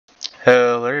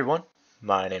everyone,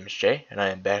 my name is Jay, and I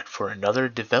am back for another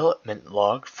development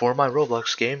log for my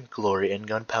Roblox game, Glory in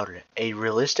Gunpowder, a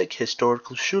realistic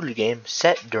historical shooter game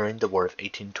set during the War of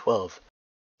 1812.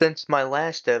 Since my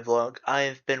last devlog, I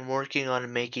have been working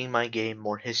on making my game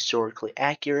more historically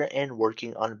accurate and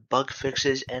working on bug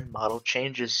fixes and model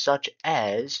changes such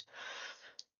as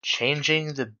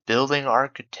changing the building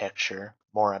architecture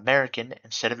more American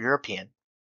instead of European,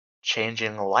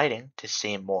 changing the lighting to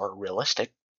seem more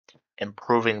realistic,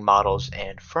 improving models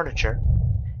and furniture,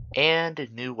 and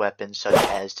new weapons such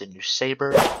as the new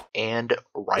saber and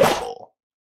rifle.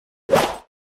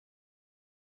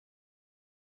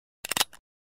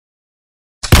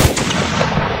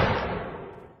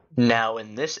 Now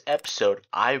in this episode,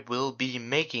 I will be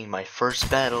making my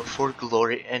first battle for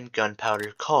Glory and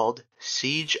Gunpowder called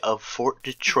Siege of Fort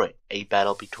Detroit, a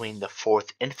battle between the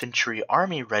 4th Infantry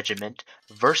Army Regiment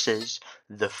versus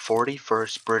the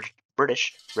 41st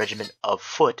British Regiment of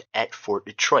Foot at Fort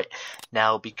Detroit.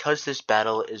 Now, because this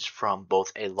battle is from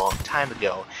both a long time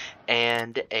ago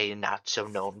and a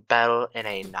not-so-known battle in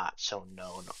a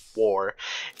not-so-known war,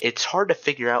 it's hard to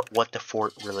figure out what the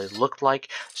fort really looked like,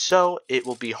 so it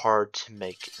will be hard to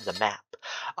make the map.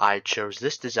 I chose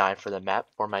this design for the map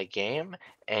for my game,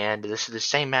 and this is the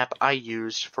same map I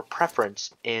used for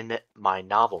preference in my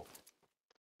novel.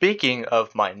 Speaking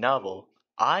of my novel,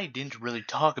 I didn't really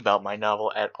talk about my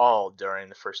novel at all during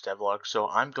the first devlog, so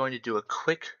I'm going to do a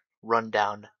quick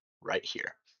rundown right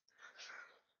here.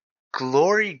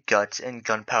 Glory, Guts, and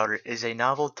Gunpowder is a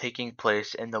novel taking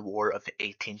place in the War of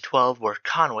 1812 where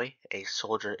Conway, a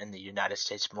soldier in the United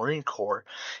States Marine Corps,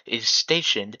 is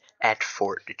stationed at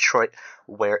Fort Detroit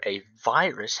where a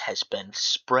virus has been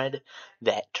spread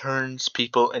that turns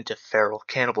people into feral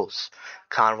cannibals.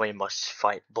 Conway must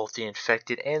fight both the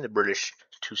infected and the British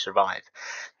to survive.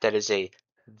 That is a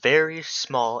very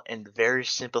small and very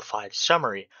simplified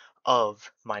summary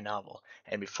of my novel.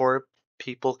 And before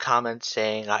people comment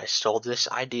saying I stole this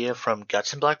idea from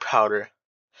Guts and Black Powder,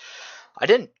 I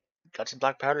didn't. Guts and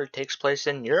Black Powder takes place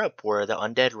in Europe where the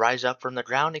undead rise up from the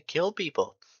ground and kill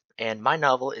people. And my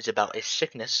novel is about a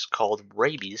sickness called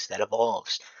rabies that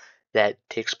evolves that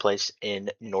takes place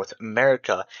in North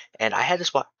America. And I had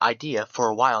this idea for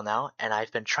a while now, and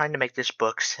I've been trying to make this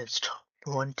book since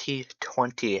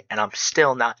 2020, and I'm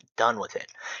still not done with it.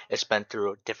 It's been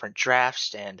through different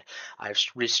drafts, and I've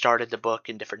restarted the book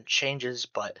in different changes,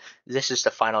 but this is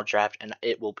the final draft, and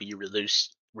it will be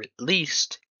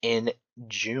released in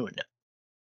June.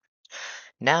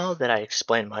 Now that I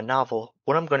explained my novel,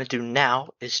 what I'm going to do now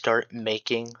is start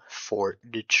making Fort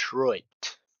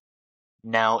Detroit.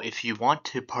 Now, if you want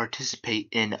to participate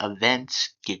in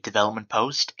events, get development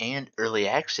posts, and early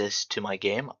access to my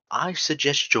game, I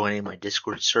suggest joining my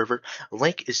Discord server.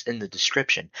 Link is in the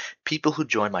description. People who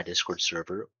join my Discord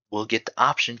server will get the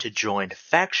option to join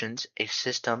factions, a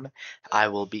system I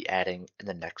will be adding in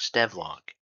the next devlog.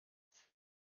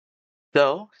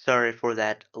 So, sorry for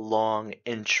that long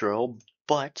intro,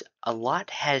 but a lot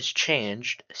has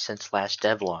changed since last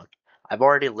devlog. I've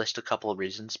already listed a couple of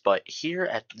reasons, but here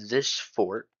at this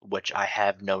fort, which I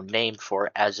have no name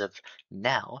for as of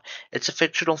now, it's a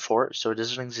fictional fort, so it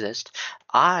doesn't exist.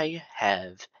 I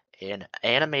have an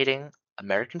animating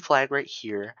American flag right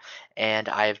here, and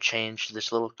I have changed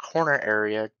this little corner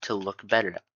area to look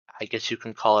better. I guess you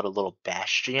can call it a little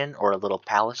bastion or a little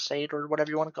palisade or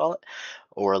whatever you want to call it,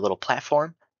 or a little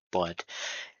platform. But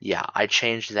yeah, I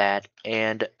changed that.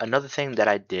 And another thing that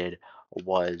I did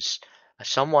was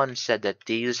someone said that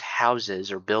these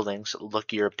houses or buildings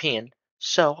look European,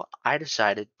 so I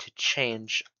decided to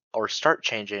change or start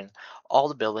changing all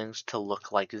the buildings to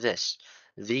look like this.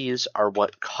 These are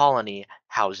what colony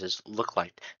houses look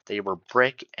like. They were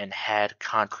brick and had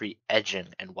concrete edging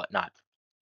and whatnot.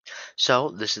 So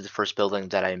this is the first building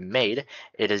that I made.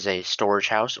 It is a storage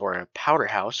house or a powder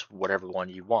house, whatever one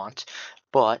you want.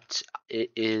 But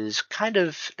it's kind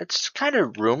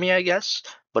of roomy, I guess.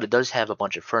 But it does have a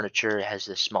bunch of furniture. It has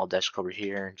this small desk over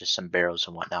here and just some barrels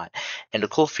and whatnot. And a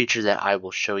cool feature that I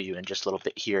will show you in just a little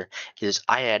bit here is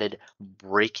I added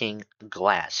breaking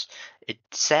glass. It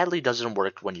sadly doesn't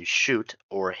work when you shoot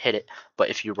or hit it, but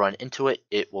if you run into it,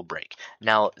 it will break.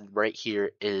 Now, right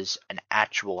here is an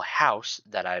actual house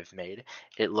that I've made.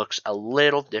 It looks a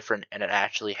little different, and it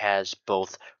actually has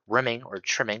both rimming or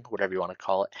trimming, whatever you want to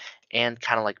call it, and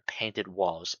kind of like painted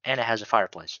walls, and it has a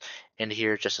fireplace. And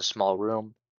here, just a small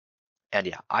room. And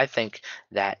yeah, I think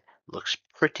that looks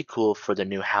pretty cool for the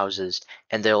new houses.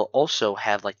 And they'll also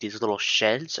have like these little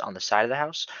sheds on the side of the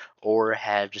house, or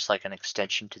have just like an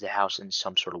extension to the house in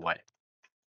some sort of way.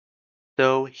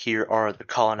 So here are the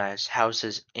colonized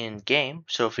houses in game.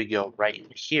 So if we go right in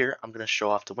here, I'm going to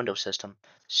show off the window system.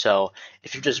 So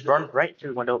if you just run right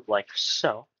through the window like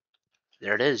so,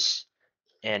 there it is.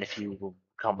 And if you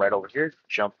come right over here,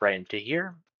 jump right into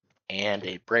here, and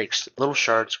it breaks. Little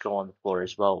shards go on the floor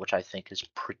as well, which I think is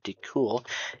pretty cool.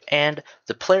 And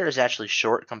the player is actually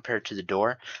short compared to the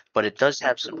door, but it does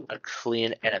have a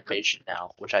clean animation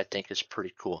now, which I think is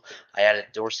pretty cool. I added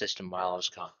a door system while I was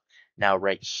gone. Now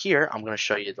right here, I'm going to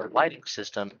show you the lighting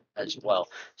system as well.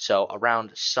 So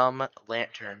around some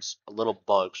lanterns, little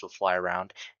bugs will fly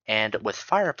around, and with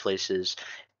fireplaces,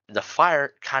 the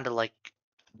fire kind of like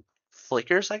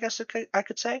flickers, I guess I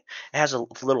could say. It has a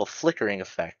little flickering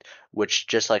effect, which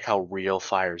just like how real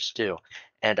fires do.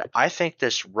 And I think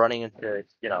this running into,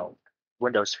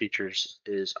 Windows features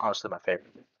is honestly my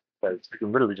favorite. Because you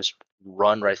can literally just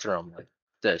run right through them like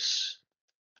this.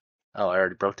 Oh, I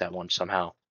already broke that one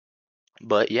somehow.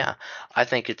 But yeah, I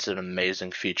think it's an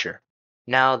amazing feature.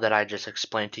 Now that I just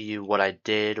explained to you what I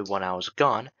did when I was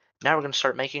gone, now we're going to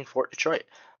start making Fort Detroit.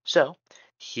 So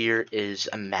here is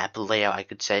a map layout, I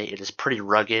could say. It is pretty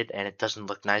rugged and it doesn't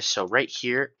look nice. So right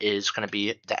here is going to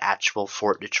be the actual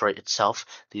Fort Detroit itself.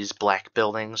 These black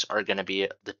buildings are going to be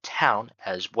the town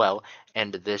as well.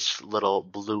 And this little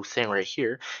blue thing right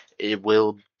here, it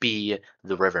will be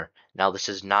the river. Now, this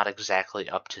is not exactly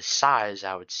up to size,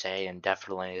 I would say, and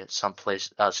definitely some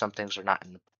things are not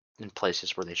in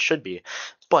places where they should be.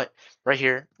 But right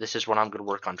here, this is what I'm going to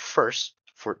work on first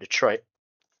for Detroit,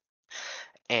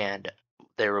 and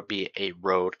there will be a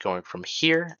road going from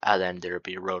here, and then there will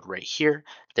be a road right here.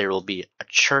 There will be a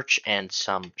church and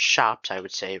some shops, I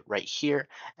would say, right here,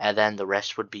 and then the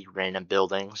rest would be random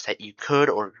buildings that you could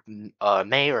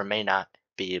may or may not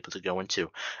be able to go into.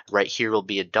 Right here will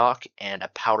be a dock and a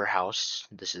powder house.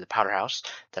 This is the powder house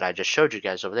that I just showed you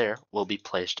guys over there will be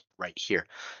placed right here.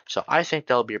 So I think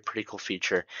that'll be a pretty cool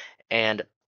feature. And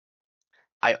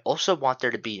I also want there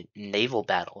to be naval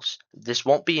battles. This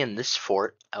won't be in this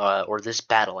fort, or this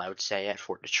battle, I would say, at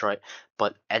Fort Detroit,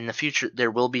 but in the future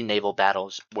there will be naval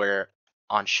battles where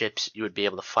on ships you would be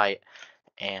able to fight,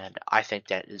 and I think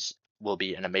that will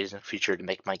be an amazing feature to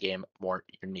make my game more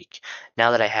unique. Now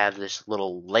that I have this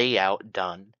little layout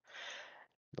done,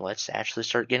 let's actually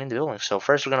start getting the building. So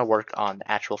first we're going to work on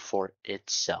the actual fort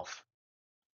itself.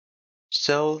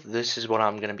 So this is what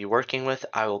I'm going to be working with.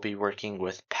 I will be working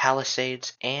with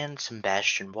palisades and some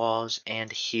bastion walls, and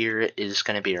here is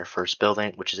going to be our first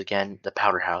building, which is again the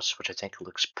powder house, which I think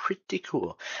looks pretty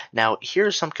cool. Now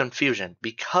here's some confusion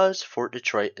because Fort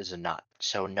Detroit is a not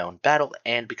so known battle,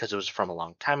 and because it was from a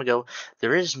long time ago,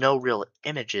 there is no real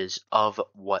images of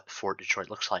what Fort Detroit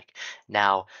looks like.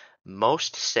 Now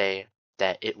most say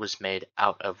that it was made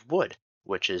out of wood,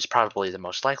 which is probably the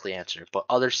most likely answer, but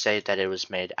others say that it was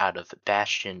made out of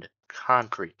bastioned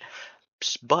concrete.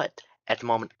 But at the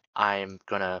moment, I'm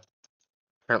gonna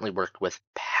currently work with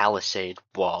palisade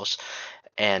walls,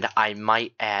 and I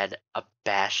might add a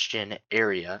bastion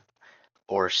area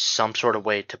or some sort of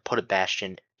way to put a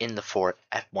bastion in the fort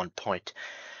at one point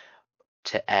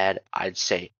to add, I'd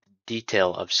say,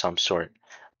 detail of some sort.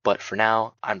 But for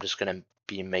now, I'm just gonna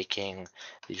be making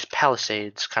these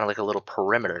palisades kind of like a little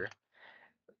perimeter,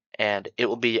 and it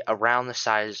will be around the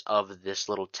size of this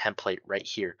little template right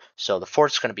here. So the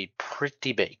fort's going to be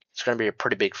pretty big. It's going to be a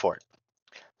pretty big fort.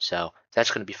 So that's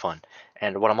going to be fun.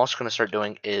 And what I'm also going to start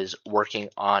doing is working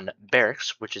on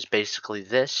barracks, which is basically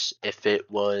this if it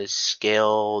was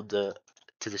scaled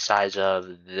to the size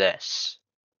of this.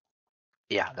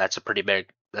 Yeah, that's pretty big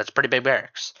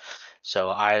barracks.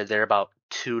 So they're about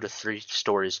 2 to 3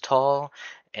 stories tall,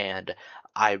 and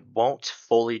I won't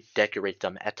fully decorate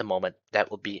them at the moment. That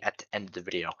will be at the end of the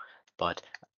video. But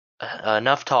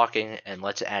enough talking, and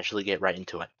let's actually get right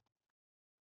into it.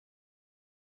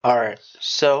 Alright,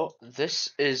 so this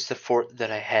is the fort that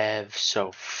I have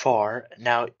so far.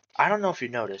 Now, I don't know if you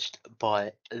noticed,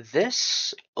 but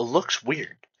this looks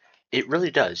weird. It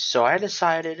really does. So I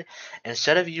decided,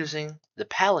 instead of using the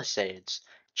palisades,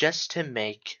 just to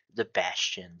make the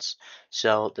bastions.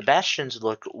 So the bastions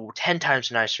look 10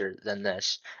 times nicer than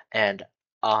this, and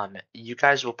you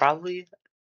guys will probably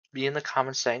be in the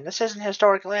comments saying, this isn't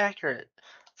historically accurate.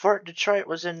 Fort Detroit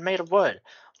was made of wood.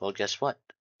 Well, guess what?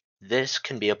 This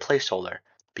can be a placeholder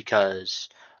because,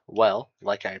 well,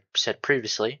 like I said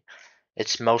previously,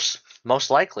 it's most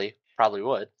likely probably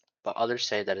wood, but others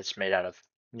say that it's made out of,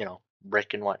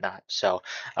 brick and whatnot. So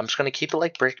I'm just going to keep it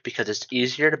like brick because it's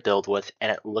easier to build with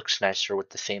and it looks nicer with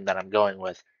the theme that I'm going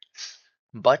with.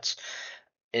 But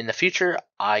in the future,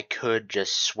 I could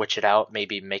just switch it out,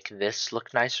 maybe make this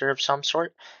look nicer of some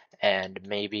sort, and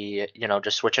maybe, you know,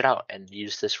 just switch it out and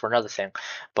use this for another thing.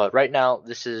 But right now,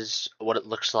 this is what it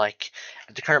looks like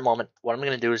at the current moment. What I'm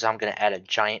going to do is I'm going to add a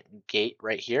giant gate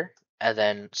right here, and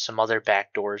then some other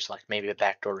back doors, like maybe a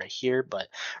back door right here. But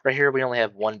right here, we only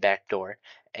have one back door,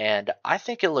 and I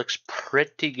think it looks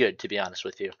pretty good, to be honest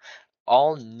with you.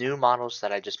 All new models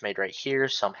that I just made right here.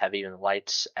 Some have even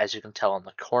lights, as you can tell on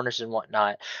the corners and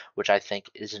whatnot, which I think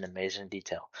is an amazing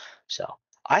detail. So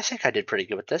I think I did pretty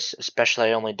good with this, especially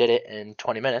I only did it in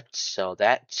 20 minutes, so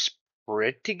that's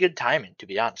pretty good timing, to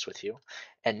be honest with you.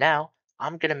 And now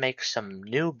I'm gonna make some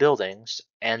new buildings,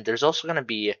 and there's also gonna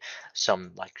be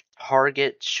some like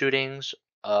target shootings,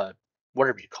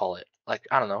 whatever you call it. Like,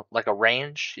 I don't know, like a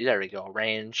range. There we go, a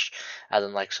range, and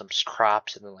then like some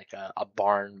crops, and then like a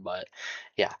barn. But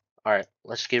yeah, all right,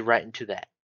 let's get right into that.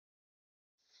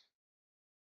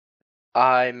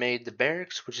 I made the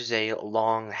barracks, which is a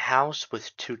long house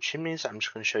with two chimneys. I'm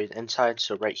just going to show you the inside.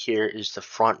 So right here is the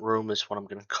front room is what I'm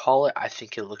going to call it. I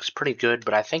think it looks pretty good,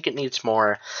 but I think it needs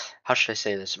more, how should I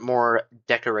say this, more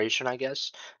decoration, I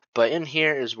guess. But in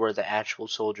here is where the actual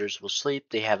soldiers will sleep.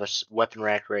 They have a weapon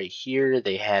rack right here.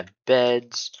 They have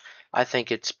beds. I think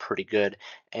it's pretty good.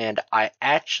 And I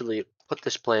actually put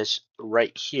this place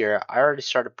right here. I already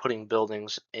started putting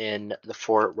buildings in the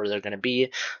fort where they're going to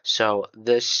be. So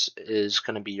this is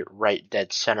going to be right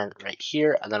dead center right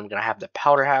here, and then I'm going to have the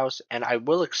powder house, and I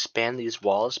will expand these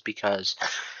walls because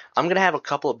I'm going to have a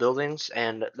couple of buildings,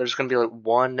 and there's going to be like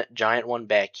one giant one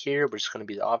back here, which is going to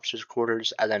be the officers'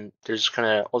 quarters, and then there's going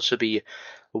to also be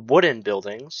wooden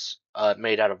buildings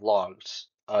made out of logs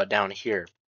down here.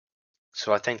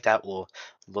 So I think that will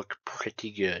look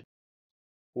pretty good.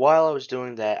 While I was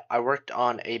doing that, I worked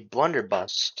on a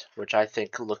blunderbuss, which I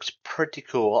think looks pretty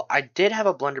cool. I did have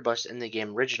a blunderbuss in the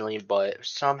game originally, but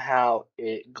somehow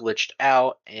it glitched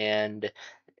out, and,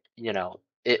 you know,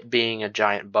 it being a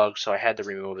giant bug, so I had to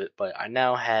remove it. But I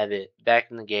now have it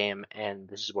back in the game, and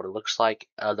this is what it looks like.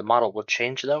 The model will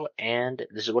change, though, and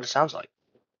this is what it sounds like.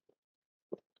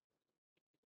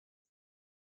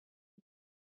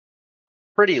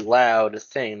 Pretty loud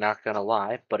thing, not gonna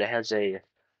lie, but it has a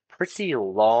pretty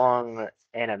long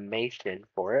animation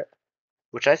for it,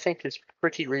 which I think is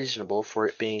pretty reasonable for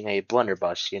it being a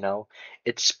blunderbuss, you know.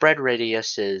 Its spread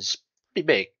radius is pretty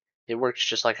big. It works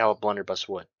just like how a blunderbuss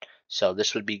would. So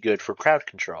this would be good for crowd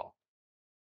control.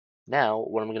 Now,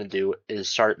 what I'm going to do is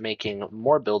start making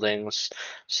more buildings,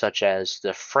 such as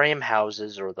the frame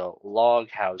houses or the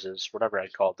log houses, whatever I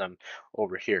call them,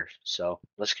 over here. So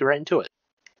let's get right into it.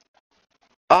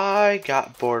 I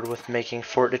got bored with making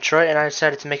Fort Detroit, and I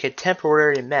decided to make a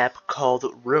temporary map called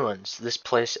Ruins. This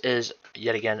place is,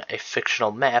 yet again, a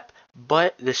fictional map,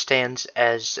 but this stands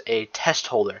as a test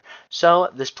holder. So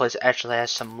this place actually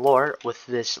has some lore with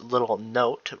this little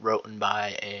note written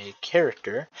by a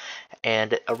character,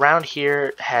 and around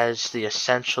here has the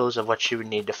essentials of what you would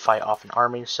need to fight off an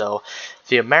army. So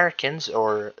the Americans,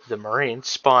 or the Marines,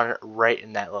 spawn right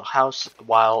in that little house,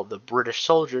 while the British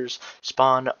soldiers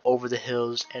spawn over the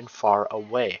hills and far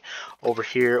away. Over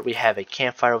here we have a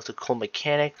campfire with a cool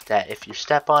mechanic that if you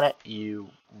step on it, you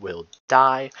will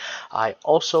die. I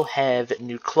also have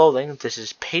new clothing. This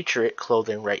is Patriot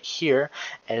clothing right here,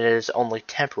 and it is only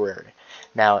temporary.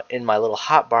 Now, in my little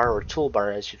hotbar or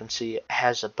toolbar, as you can see, it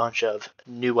has a bunch of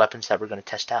new weapons that we're going to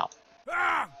test out.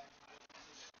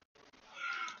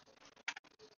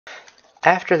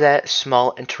 After that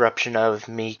small interruption of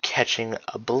me catching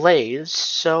a blaze,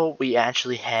 so we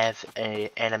actually have an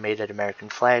animated American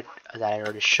flag that I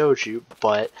already showed you,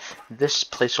 but this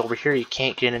place over here you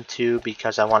can't get into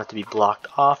because I want it to be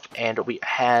blocked off, and we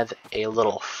have a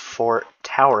little fort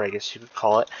tower, I guess you could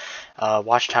call it,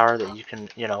 watchtower that you can,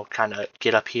 you know, kind of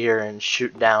get up here and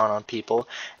shoot down on people,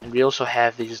 and we also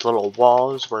have these little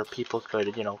walls where people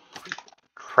could, you know,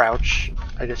 crouch,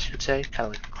 I guess you could say, kind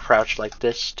of like crouch like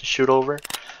this to shoot over,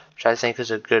 which I think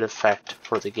is a good effect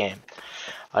for the game.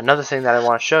 Another thing that I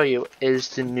want to show you is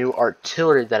the new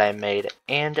artillery that I made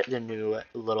and the new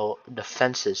little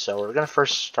defenses. So we're going to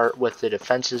first start with the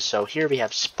defenses. So here we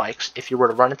have spikes. If you were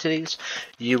to run into these,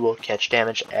 you will catch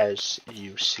damage, as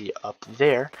you see up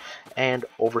there. And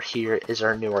over here is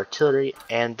our new artillery.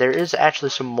 And there is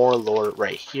actually some more lore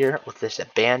right here with this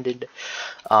abandoned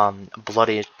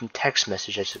bloody text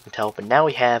message, as you can tell. But now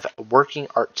we have working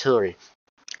artillery.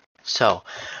 So,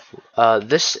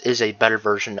 this is a better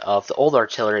version of the old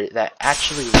artillery that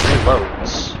actually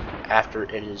reloads after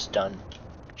it is done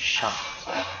shot.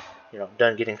 You know,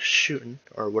 done getting shooting,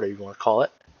 or whatever you want to call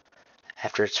it,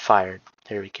 after it's fired.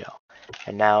 There we go.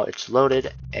 And now it's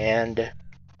loaded and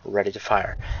ready to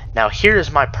fire. Now here is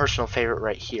my personal favorite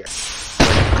right here.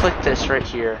 Click this right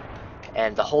here,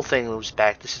 and the whole thing moves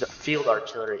back. This is field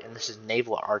artillery, and this is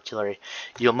naval artillery.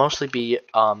 You'll mostly be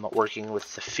working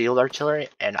with the field artillery,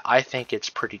 and I think it's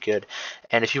pretty good.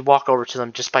 And if you walk over to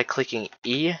them just by clicking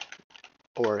E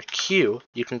or Q,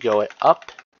 you can go it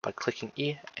up by clicking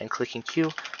E, and clicking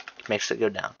Q makes it go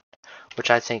down, which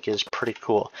I think is pretty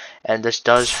cool. And this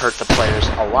does hurt the players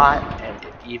a lot, and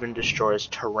it even destroys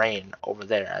terrain over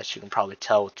there, as you can probably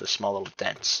tell with the small little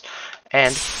dents.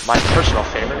 And my personal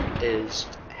favorite is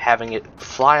having it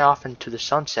fly off into the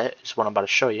sunset, is what I'm about to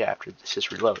show you after this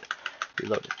is reloaded.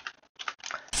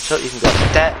 So you can go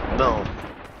like that, boom,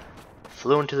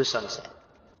 flew into the sunset.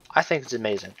 I think it's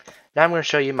amazing. Now I'm going to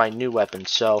show you my new weapon.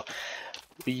 So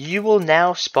you will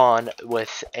now spawn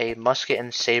with a musket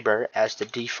and saber as the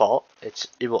default.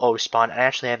 It will always spawn. I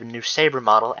actually have a new saber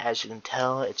model. As you can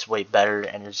tell, it's way better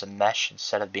and is a mesh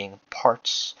instead of being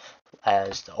parts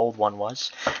as the old one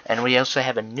was. And we also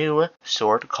have a new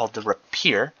sword called the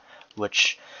rapier,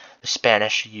 which the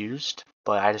Spanish used,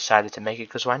 but I decided to make it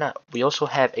because why not? We also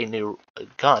have a new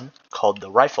gun called the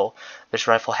rifle. This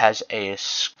rifle has a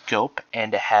scope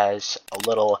and it has a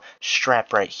little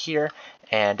strap right here,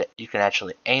 and you can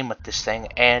actually aim with this thing,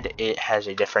 and it has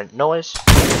a different noise,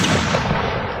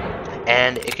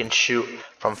 and it can shoot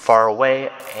from far away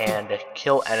and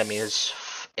kill enemies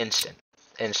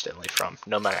instantly from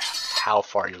no matter how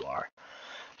far you are.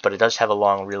 But it does have a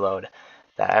long reload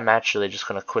that I'm actually just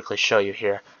going to quickly show you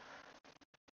here.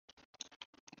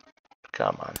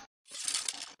 Come on.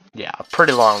 Yeah, a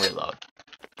pretty long reload.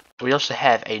 We also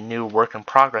have a new work in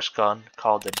progress gun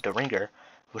called the Deringer,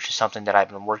 which is something that I've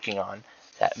been working on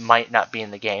that might not be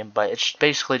in the game, but it's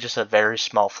basically just a very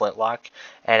small flintlock,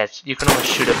 and you can only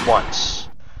shoot it once.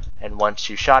 And once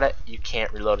you shot it, you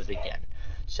can't reload it again.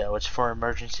 So it's for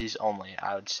emergencies only,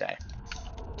 I would say.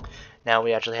 Now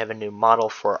we actually have a new model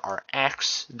for our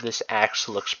axe. This axe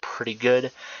looks pretty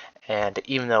good, and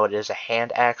even though it is a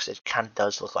hand axe, it kind of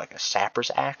does look like a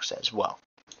sapper's axe as well.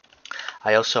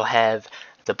 I also have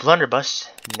the blunderbuss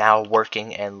now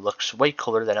working and looks way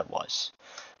cooler than it was.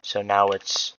 So now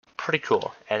it's pretty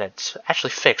cool, and it's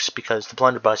actually fixed because the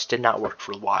blunderbuss did not work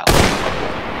for a while.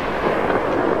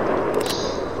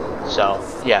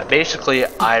 So yeah, basically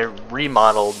I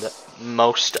remodeled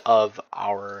most of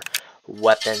our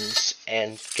weapons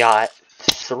and got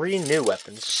 3 new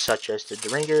weapons, such as the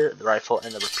Deringer, the rifle,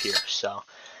 and the rapier. So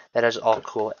that is all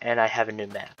cool, and I have a new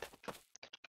map.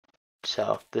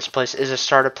 So this place is a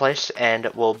starter place, and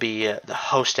will be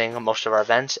hosting most of our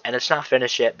events, and it's not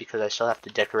finished yet because I still have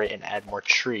to decorate and add more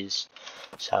trees.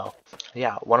 So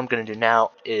yeah, what I'm going to do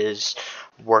now is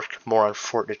work more on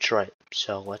Fort Detroit.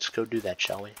 So let's go do that,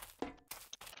 shall we?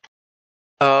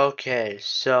 Okay,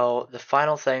 so the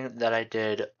final thing that I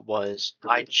did was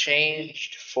I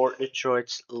changed Fort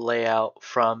Detroit's layout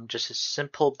from just a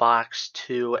simple box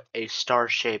to a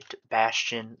star-shaped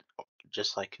bastion,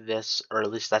 just like this, or at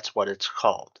least that's what it's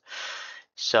called.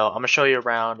 So I'm going to show you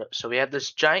around. So we have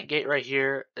this giant gate right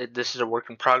here. This is a work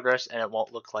in progress, and it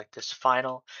won't look like this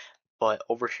final. But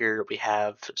over here we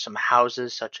have some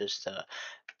houses, such as the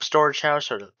storage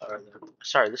house,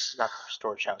 sorry, this is not the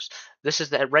storage house. This is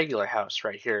the regular house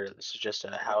right here. This is just a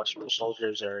house where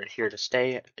soldiers are here to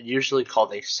stay, usually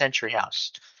called a sentry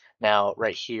house. Now,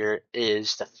 right here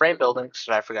is the frame buildings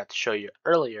that I forgot to show you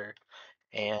earlier,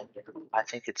 and I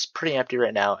think it's pretty empty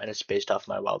right now, and it's based off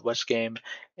my Wild West game.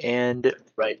 And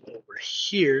right over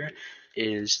here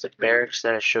is the barracks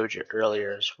that I showed you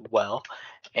earlier as well.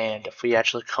 And if we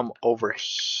actually come over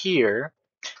here,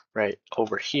 right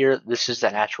over here, this is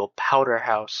the actual powder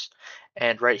house,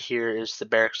 and right here is the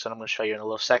barracks that I'm going to show you in a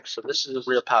little sec. So this is a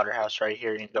real powder house right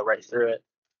here. You can go right through it.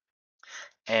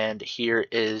 And here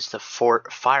is the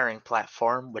fort firing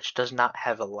platform, which does not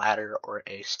have a ladder or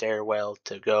a stairwell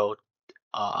to go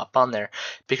up on there,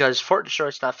 because Fort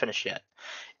Detroit's not finished yet.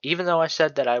 Even though I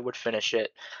said that I would finish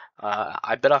it,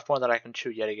 I bit off more than I can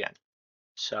chew yet again.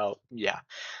 So yeah,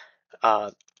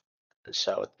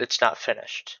 so it's not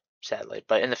finished, sadly.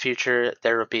 But in the future,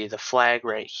 there will be the flag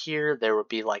right here. There will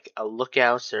be like a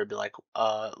lookout. There will be like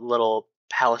little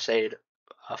palisade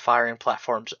firing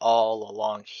platforms all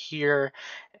along here,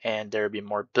 and there will be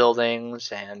more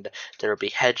buildings, and there will be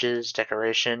hedges,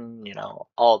 decoration,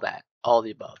 all that, all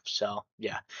the above. So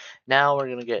yeah, now we're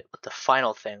gonna get the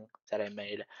final thing that I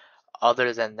made.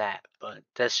 Other than that, but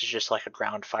this is just like a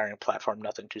ground firing platform,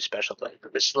 nothing too special. But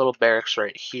this little barracks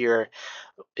right here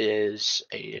is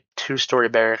a 2-story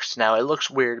barracks. Now it looks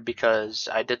weird because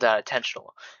I did that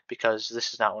intentional, because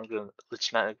this is not what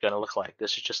it's not gonna look like.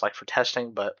 This is just like for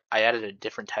testing, but I added a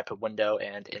different type of window,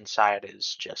 and inside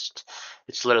is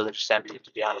it's literally just empty,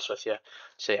 to be honest with you.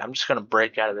 So yeah, I'm just gonna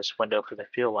break out of this window because I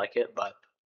feel like it, but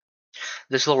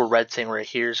This little red thing right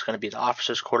here is going to be the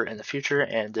officer's quarter in the future,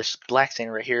 and this black thing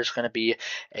right here is going to be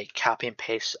a copy and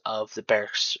paste of the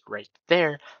barracks right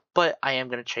there. But I am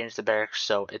going to change the barracks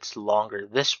so it's longer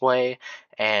this way,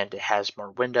 and it has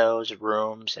more windows,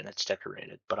 rooms, and it's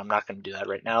decorated. But I'm not going to do that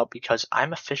right now because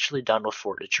I'm officially done with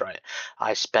Fort Detroit.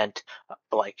 I spent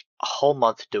like a whole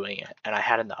month doing it, and I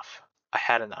had enough. I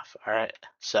had enough, alright?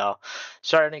 So,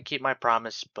 sorry I didn't keep my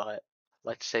promise, but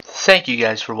let's say thank you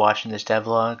guys for watching this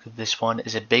devlog. This one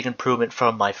is a big improvement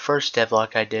from my first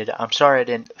devlog I did. I'm sorry I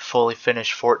didn't fully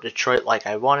finish Fort Detroit like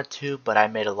I wanted to, but I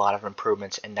made a lot of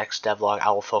improvements. In next devlog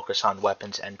I will focus on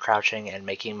weapons and crouching and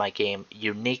making my game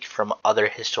unique from other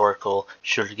historical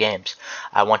shooter games.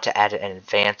 I want to add an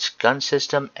advanced gun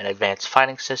system, an advanced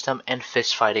fighting system, and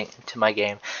fist fighting into my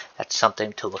game. That's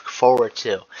something to look forward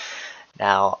to.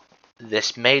 Now,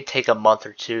 this may take a month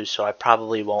or two, so I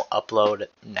probably won't upload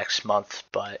next month,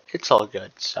 but it's all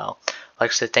good. So,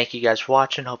 like I said, thank you guys for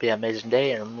watching. Hope you have an amazing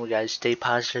day, and remember, guys, stay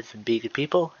positive and be good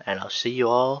people, and I'll see you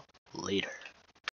all later.